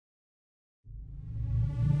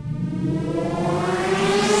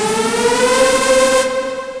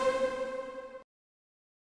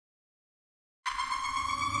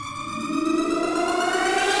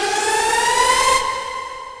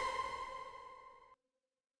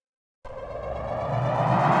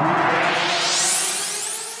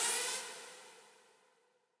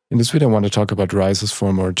In this video I want to talk about risers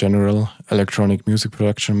for more general electronic music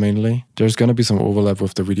production mainly. There's going to be some overlap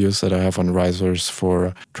with the videos that I have on risers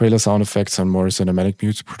for trailer sound effects and more cinematic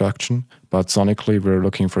music production, but sonically we're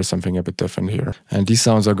looking for something a bit different here. And these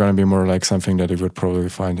sounds are going to be more like something that you would probably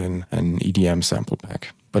find in an EDM sample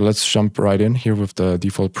pack. But let's jump right in here with the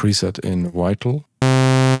default preset in Vital.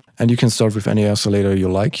 And you can start with any oscillator you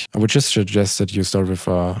like. I would just suggest that you start with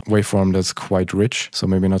a waveform that's quite rich. So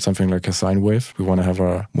maybe not something like a sine wave. We want to have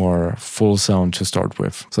a more full sound to start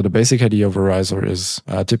with. So the basic idea of a riser is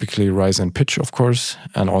typically rise in pitch, of course,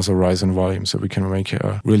 and also rise in volume. So we can make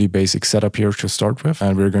a really basic setup here to start with.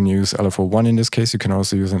 And we're going to use LFO1 in this case. You can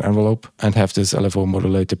also use an envelope and have this LFO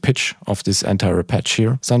modulate the pitch of this entire patch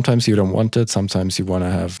here. Sometimes you don't want it. Sometimes you want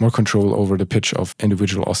to have more control over the pitch of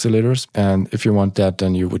individual oscillators. And if you want that,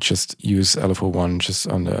 then you would just use LFO1 just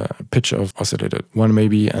on the pitch of oscillator 1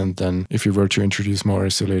 maybe, and then if you were to introduce more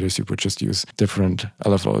oscillators, you would just use different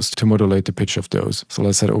LFOs to modulate the pitch of those. So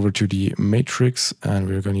let's head over to the matrix, and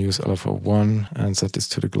we're going to use LFO1 and set this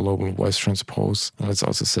to the global voice transpose. And let's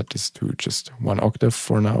also set this to just 1 octave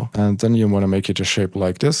for now. And then you want to make it a shape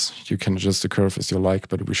like this. You can adjust the curve as you like,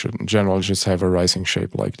 but we should in general just have a rising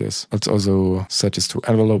shape like this. Let's also set this to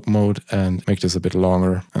envelope mode and make this a bit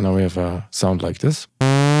longer. And now we have a sound like this,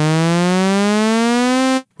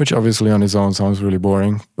 which obviously on its own sounds really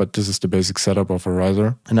boring, but this is the basic setup of a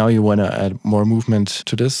riser. And now you want to add more movement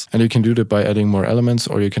to this, and you can do that by adding more elements,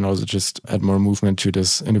 or you can also just add more movement to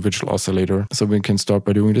this individual oscillator. So we can start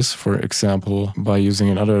by doing this, for example, by using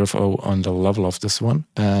another LFO on the level of this one.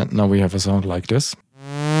 And now we have a sound like this.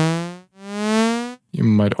 You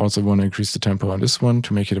might also want to increase the tempo on this one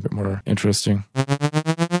to make it a bit more interesting.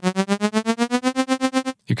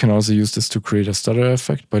 You can also use this to create a stutter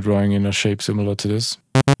effect by drawing in a shape similar to this.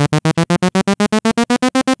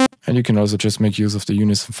 And you can also just make use of the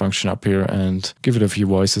unison function up here and give it a few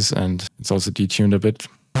voices, and it's also detuned a bit.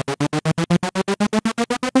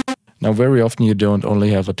 Now very often you don't only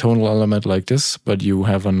have a tonal element like this, but you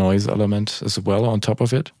have a noise element as well on top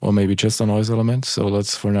of it, or maybe just a noise element. So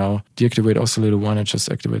let's for now deactivate oscillator 1 and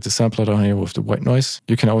just activate the sampler down here with the white noise.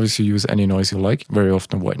 You can obviously use any noise you like. Very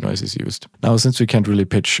often white noise is used. Now since we can't really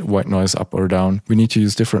pitch white noise up or down, we need to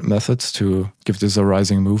use different methods to give this a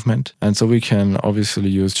rising movement. And so we can obviously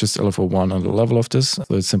use just LFO1 on the level of this. So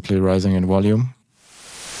it's simply rising in volume,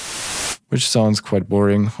 which sounds quite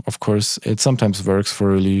boring. Of course, it sometimes works for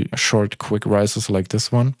really short, quick rises like this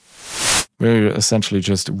one, where you essentially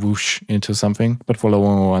just whoosh into something. But for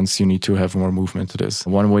longer ones, you need to have more movement to this.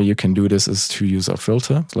 One way you can do this is to use a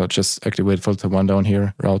filter. So let's just activate filter 1 down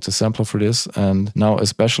here, route the sampler for this. And now,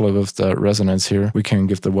 especially with the resonance here, we can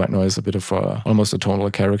give the white noise a bit of almost a tonal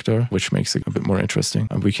character, which makes it a bit more interesting.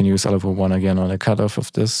 And we can use LFO1 again on the cutoff of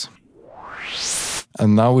this.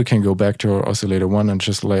 And now we can go back to our oscillator 1 and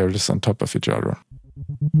just layer this on top of each other.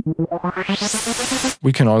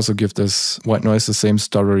 We can also give this white noise the same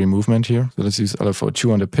stuttery movement here. So let's use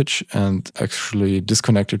LFO2 on the pitch and actually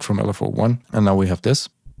disconnect it from LFO1. And now we have this.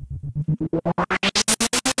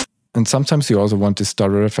 And sometimes you also want this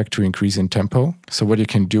stutter effect to increase in tempo. So what you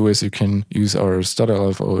can do is you can use our stutter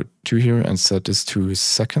LFO2 here and set this to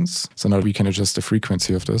seconds. So now we can adjust the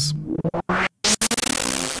frequency of this.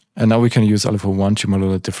 And now we can use LFO1 to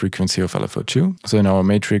modulate the frequency of LFO2. So in our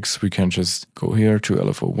matrix, we can just go here to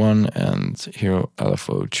LFO1 and here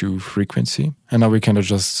LFO2 frequency. And now we can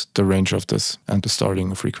adjust the range of this and the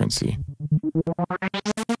starting frequency.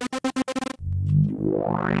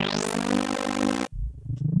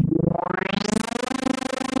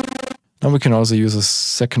 Now we can also use a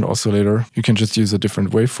second oscillator. You can just use a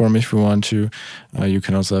different waveform if you want to. You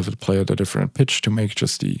can also have it play at a different pitch to make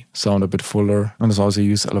just the sound a bit fuller. And let's also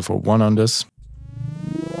use LFO1 on this.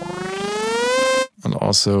 And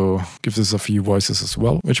also give this a few voices as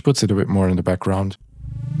well, which puts it a bit more in the background.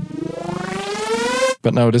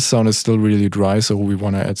 But now this sound is still really dry, so we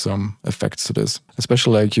want to add some effects to this,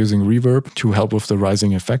 especially like using reverb to help with the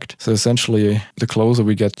rising effect. So essentially, the closer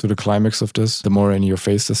we get to the climax of this, the more in your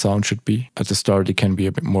face the sound should be. At the start, it can be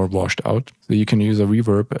a bit more washed out. So you can use a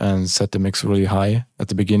reverb and set the mix really high at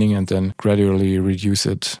the beginning and then gradually reduce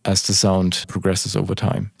it as the sound progresses over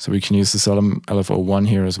time. So we can use this LFO1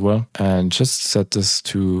 here as well and just set this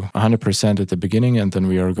to 100% at the beginning, and then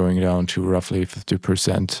we are going down to roughly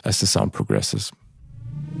 50% as the sound progresses.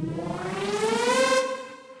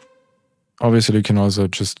 Obviously, you can also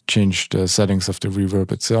just change the settings of the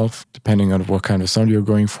reverb itself, depending on what kind of sound you're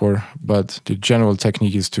going for. But the general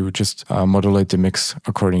technique is to just modulate the mix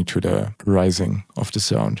according to the rising of the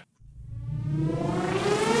sound.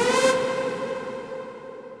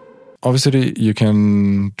 Obviously, you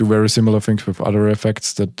can do very similar things with other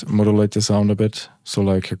effects that modulate the sound a bit. So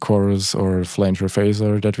like a chorus or a flanger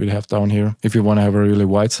phaser that we have down here. If you want to have a really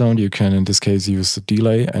wide sound, you can in this case use the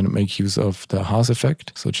delay and make use of the Haas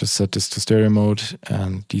effect. So just set this to stereo mode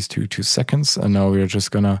and these two to seconds. And now we're just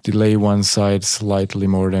gonna delay one side slightly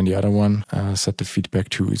more than the other one. Set the feedback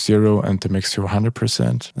to 0 and the mix to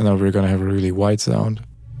 100%. And now we're gonna have a really wide sound.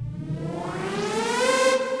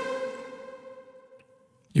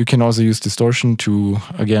 You can also use distortion to,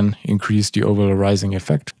 again, increase the overall rising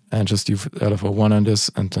effect, and just use LFO1 on this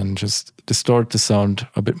and then just distort the sound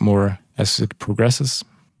a bit more as it progresses.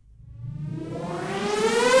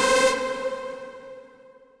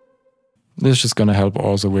 This is just going to help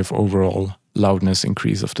also with overall loudness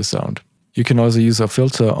increase of the sound. You can also use a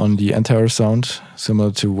filter on the entire sound,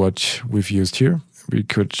 similar to what we've used here. We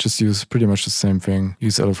could just use pretty much the same thing.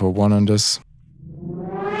 Use LFO1 on this.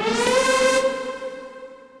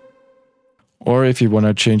 Or if you want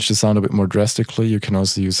to change the sound a bit more drastically, you can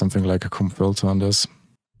also use something like a comb filter on this.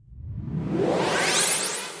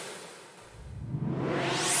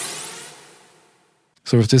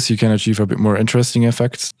 So with this you can achieve a bit more interesting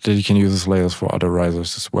effects that you can use as layers for other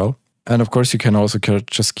risers as well. And of course you can also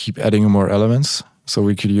just keep adding more elements. So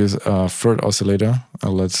we could use a third oscillator.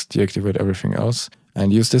 Let's deactivate everything else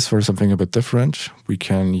and use this for something a bit different. We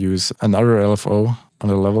can use another LFO on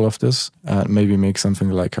the level of this and maybe make something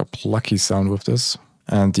like a plucky sound with this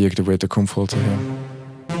and deactivate the comb filter here.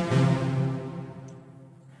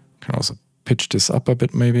 Can also pitch this up a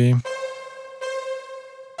bit maybe.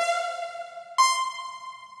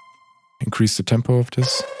 Increase the tempo of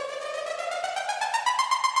this.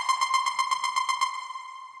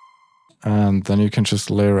 And then you can just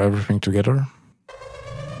layer everything together.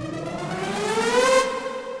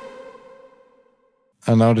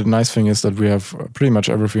 And now the nice thing is that we have pretty much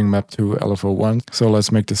everything mapped to LFO1. So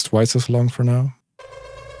let's make this twice as long for now.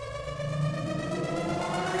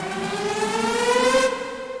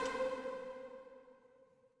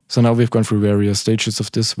 So now we've gone through various stages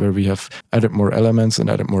of this where we have added more elements and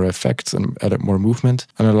added more effects and added more movement.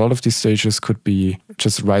 And a lot of these stages could be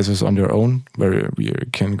just risers on their own, where we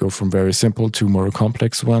can go from very simple to more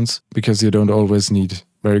complex ones, because you don't always need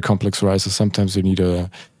very complex risers. Sometimes you need a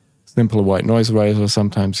simple white noise riser,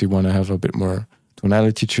 sometimes you want to have a bit more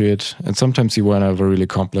tonality to it, and sometimes you want to have a really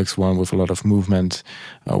complex one with a lot of movement,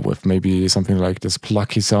 with maybe something like this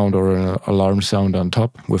plucky sound or an alarm sound on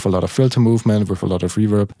top, with a lot of filter movement, with a lot of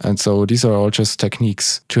reverb. And so these are all just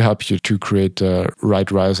techniques to help you to create the right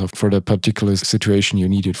riser for the particular situation you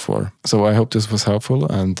need it for. So I hope this was helpful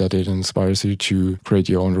and that it inspires you to create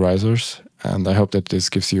your own risers. And I hope that this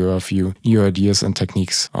gives you a few new ideas and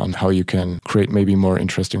techniques on how you can create maybe more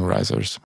interesting risers.